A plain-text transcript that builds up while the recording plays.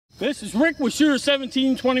This is Rick with Shooter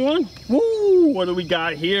 1721. Woo! What do we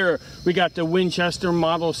got here? We got the Winchester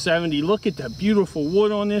Model 70. Look at the beautiful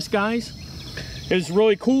wood on this, guys. It's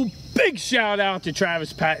really cool. Big shout out to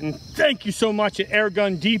Travis Patton. Thank you so much at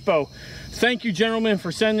Airgun Depot. Thank you, gentlemen,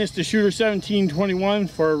 for sending this to Shooter 1721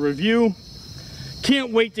 for a review.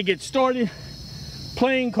 Can't wait to get started.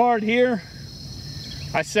 Playing card here.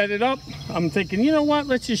 I set it up. I'm thinking, you know what?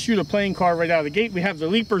 Let's just shoot a playing card right out of the gate. We have the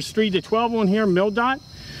Leapers 3 to 12 on here, mil dot.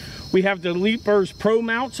 We have the Leapers Pro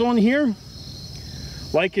mounts on here.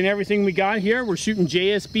 Liking everything we got here. We're shooting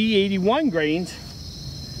JSB 81 grains.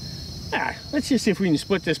 Let's just see if we can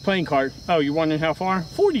split this playing card. Oh, you're wondering how far?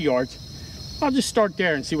 40 yards. I'll just start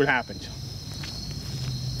there and see what happens.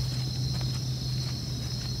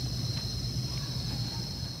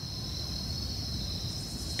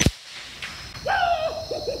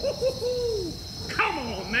 Come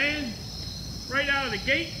on, man. Right out of the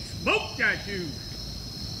gate, smoke that dude.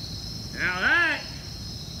 Now that,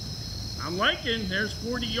 I'm liking. There's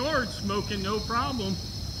 40 yards smoking, no problem.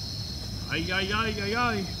 Ay, ay, ay, ay,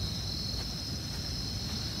 ay.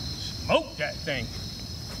 Smoke that thing.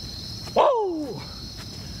 Whoa!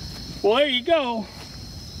 Well, there you go.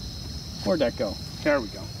 Where'd that go? There we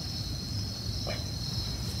go.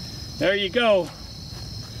 There you go.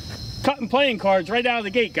 Cutting playing cards right out of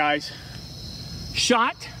the gate, guys.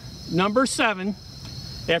 Shot number 7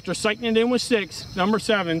 after sighting it in with 6. Number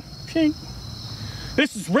 7. Pink.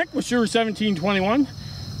 This is Rick with Shooter 1721.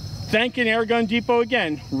 Thanking Airgun Depot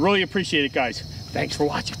again. Really appreciate it, guys. Thanks for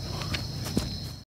watching.